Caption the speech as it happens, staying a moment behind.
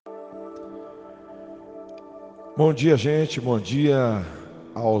Bom dia, gente. Bom dia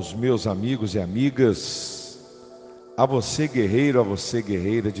aos meus amigos e amigas. A você, guerreiro, a você,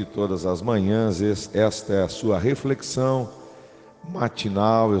 guerreira de todas as manhãs. Esta é a sua reflexão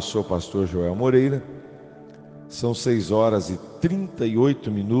matinal. Eu sou o pastor Joel Moreira. São 6 horas e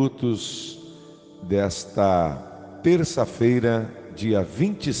 38 minutos desta terça-feira, dia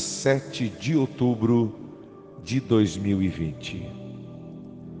 27 de outubro de 2020.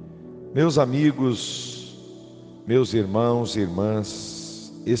 Meus amigos, meus irmãos e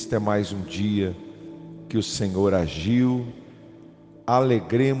irmãs, este é mais um dia que o Senhor agiu,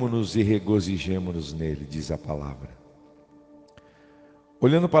 alegremo-nos e regozijemo-nos nele, diz a palavra.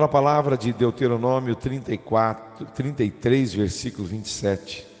 Olhando para a palavra de Deuteronômio 33, versículo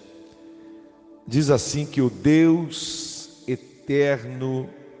 27, diz assim que o Deus eterno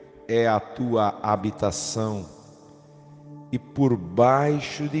é a tua habitação e por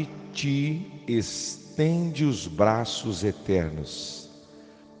baixo de ti estende os braços eternos.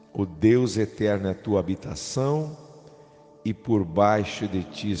 O Deus eterno é a tua habitação e por baixo de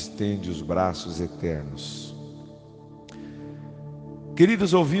ti estende os braços eternos.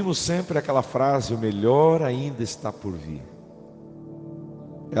 Queridos, ouvimos sempre aquela frase: o melhor ainda está por vir.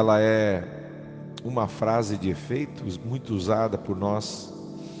 Ela é uma frase de efeito muito usada por nós.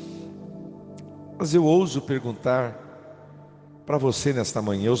 Mas eu ouso perguntar para você nesta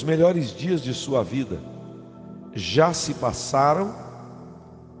manhã: os melhores dias de sua vida já se passaram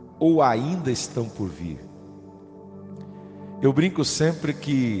ou ainda estão por vir? Eu brinco sempre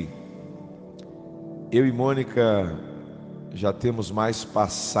que eu e Mônica já temos mais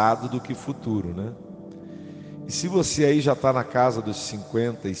passado do que futuro, né? E se você aí já está na casa dos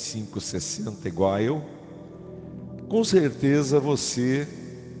 55, 60 igual a eu, com certeza você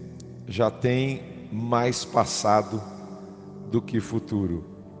já tem mais passado do que futuro.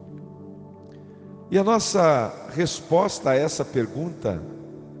 E a nossa resposta a essa pergunta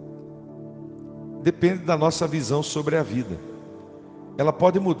depende da nossa visão sobre a vida. Ela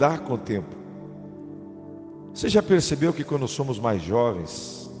pode mudar com o tempo. Você já percebeu que quando somos mais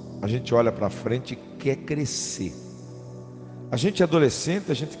jovens, a gente olha para frente e quer crescer? A gente é adolescente,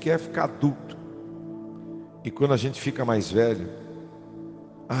 a gente quer ficar adulto. E quando a gente fica mais velho,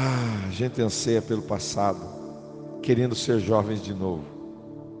 a gente anseia pelo passado, querendo ser jovens de novo.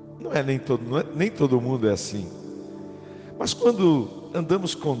 Nem todo mundo é assim. Mas quando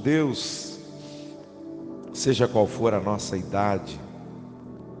andamos com Deus, seja qual for a nossa idade,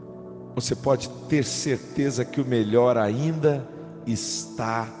 você pode ter certeza que o melhor ainda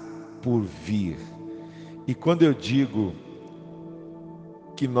está por vir. E quando eu digo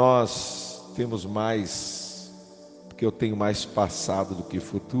que nós temos mais, que eu tenho mais passado do que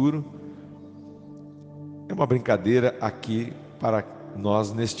futuro, é uma brincadeira aqui para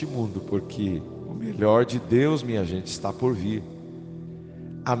nós neste mundo, porque o melhor de Deus, minha gente, está por vir.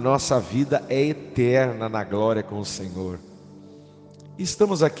 A nossa vida é eterna na glória com o Senhor.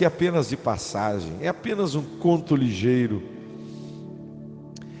 Estamos aqui apenas de passagem, é apenas um conto ligeiro.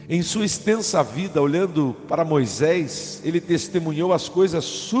 Em sua extensa vida, olhando para Moisés, ele testemunhou as coisas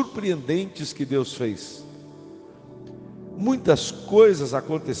surpreendentes que Deus fez. Muitas coisas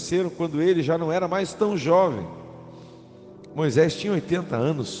aconteceram quando ele já não era mais tão jovem. Moisés tinha 80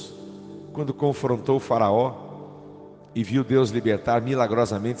 anos quando confrontou o faraó e viu Deus libertar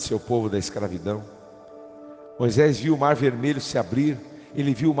milagrosamente seu povo da escravidão. Moisés viu o mar vermelho se abrir,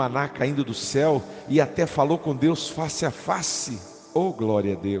 ele viu o maná caindo do céu e até falou com Deus face a face. Oh,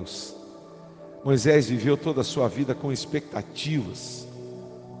 glória a Deus! Moisés viveu toda a sua vida com expectativas,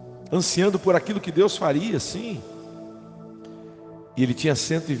 ansiando por aquilo que Deus faria, sim. E ele tinha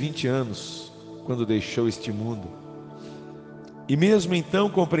 120 anos quando deixou este mundo. E mesmo então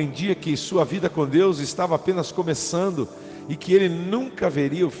compreendia que sua vida com Deus estava apenas começando e que ele nunca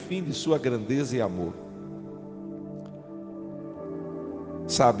veria o fim de sua grandeza e amor.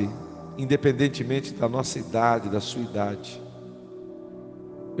 Sabe, independentemente da nossa idade, da sua idade,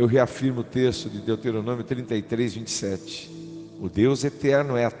 eu reafirmo o texto de Deuteronômio 33, 27. O Deus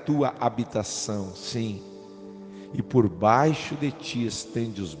eterno é a tua habitação, sim, e por baixo de ti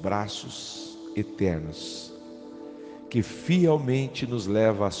estende os braços eternos, que fielmente nos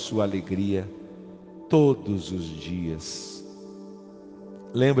leva à sua alegria todos os dias.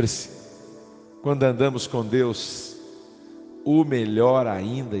 Lembre-se, quando andamos com Deus, o melhor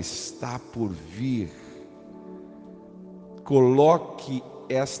ainda está por vir. Coloque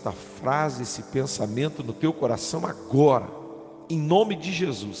esta frase, esse pensamento no teu coração agora, em nome de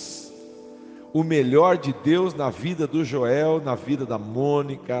Jesus. O melhor de Deus na vida do Joel, na vida da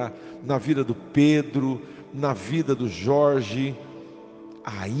Mônica, na vida do Pedro, na vida do Jorge,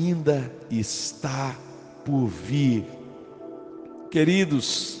 ainda está por vir.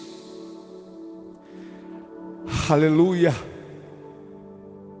 Queridos, aleluia,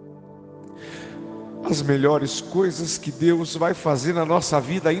 as melhores coisas que Deus vai fazer na nossa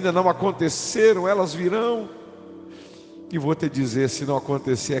vida ainda não aconteceram, elas virão. E vou te dizer, se não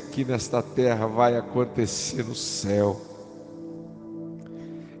acontecer aqui nesta terra, vai acontecer no céu.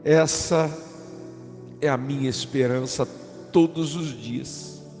 Essa é a minha esperança todos os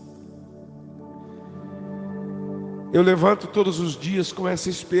dias. Eu levanto todos os dias com essa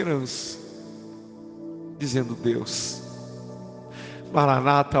esperança, dizendo: Deus,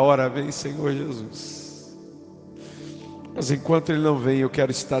 Maranata, a hora vem, Senhor Jesus. Mas enquanto Ele não vem, eu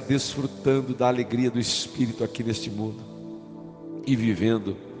quero estar desfrutando da alegria do Espírito aqui neste mundo e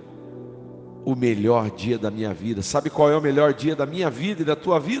vivendo o melhor dia da minha vida. Sabe qual é o melhor dia da minha vida e da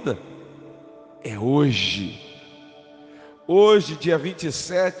tua vida? É hoje. Hoje, dia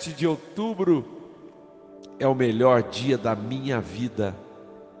 27 de outubro, é o melhor dia da minha vida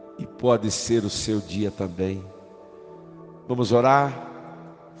e pode ser o seu dia também. Vamos orar?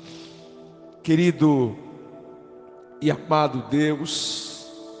 Querido e amado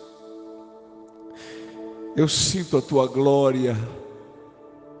Deus, eu sinto a tua glória,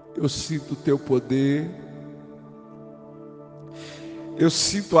 eu sinto o teu poder, eu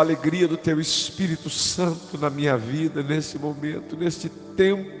sinto a alegria do teu Espírito Santo na minha vida nesse momento, neste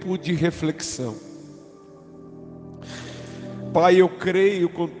tempo de reflexão. Pai, eu creio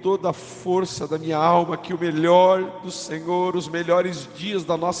com toda a força da minha alma que o melhor do Senhor, os melhores dias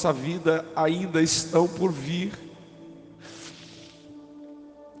da nossa vida ainda estão por vir.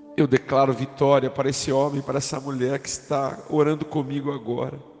 Eu declaro vitória para esse homem, para essa mulher que está orando comigo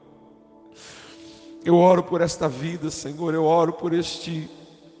agora. Eu oro por esta vida, Senhor, eu oro por este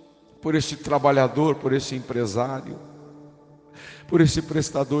trabalhador, por este empresário, por este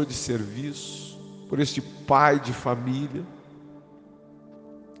prestador de serviço, por este pai de família.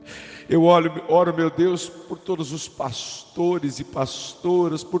 Eu oro, meu Deus, por todos os pastores e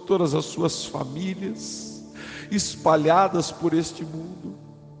pastoras, por todas as suas famílias espalhadas por este mundo.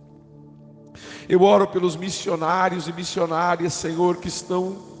 Eu oro pelos missionários e missionárias, Senhor, que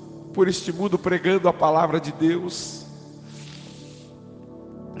estão por este mundo pregando a palavra de Deus.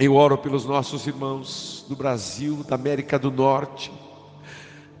 Eu oro pelos nossos irmãos do Brasil, da América do Norte.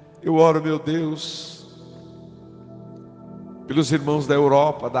 Eu oro, meu Deus, pelos irmãos da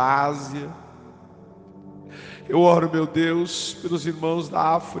Europa, da Ásia. Eu oro, meu Deus, pelos irmãos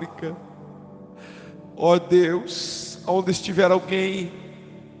da África. Ó Deus, onde estiver alguém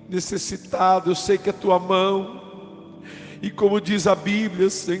necessitado, eu sei que é tua mão, e como diz a Bíblia,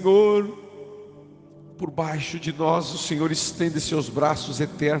 Senhor, por baixo de nós o Senhor estende seus braços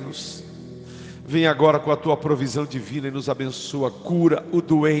eternos. Vem agora com a tua provisão divina e nos abençoa. Cura o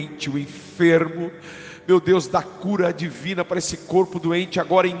doente, o enfermo. Meu Deus, dá cura divina para esse corpo doente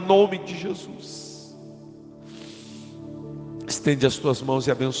agora em nome de Jesus. Estende as tuas mãos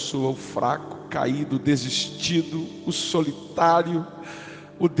e abençoa o fraco, caído, desistido, o solitário,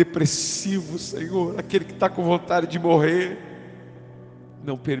 o depressivo, Senhor, aquele que está com vontade de morrer.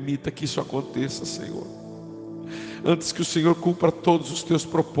 Não permita que isso aconteça, Senhor. Antes que o Senhor cumpra todos os teus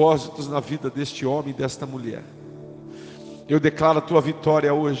propósitos na vida deste homem e desta mulher. Eu declaro a tua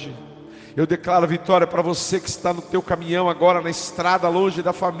vitória hoje. Eu declaro vitória para você que está no teu caminhão agora na estrada, longe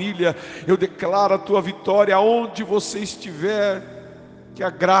da família. Eu declaro a tua vitória aonde você estiver. Que a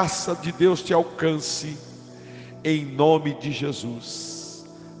graça de Deus te alcance. Em nome de Jesus.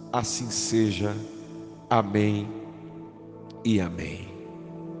 Assim seja. Amém e amém.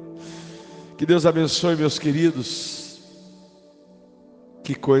 Que Deus abençoe, meus queridos.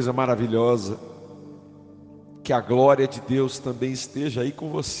 Que coisa maravilhosa. Que a glória de Deus também esteja aí com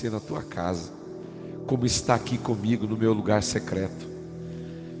você na tua casa, como está aqui comigo no meu lugar secreto.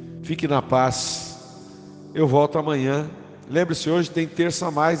 Fique na paz. Eu volto amanhã. Lembre-se, hoje tem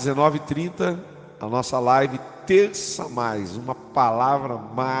Terça Mais, 19h30, a nossa live Terça Mais, uma palavra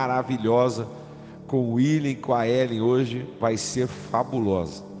maravilhosa com o William e com a Ellen. Hoje vai ser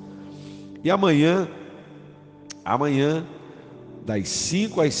fabulosa. E amanhã das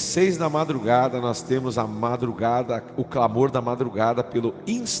 5 às 6 da madrugada, nós temos a madrugada, o clamor da madrugada pelo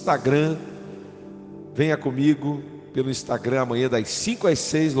Instagram. Venha comigo pelo Instagram amanhã das 5 às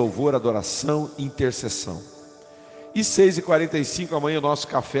 6, louvor, adoração, intercessão. E 6h45 amanhã o nosso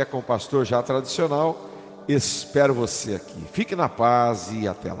café com o pastor já tradicional. Espero você aqui. Fique na paz e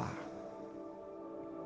até lá.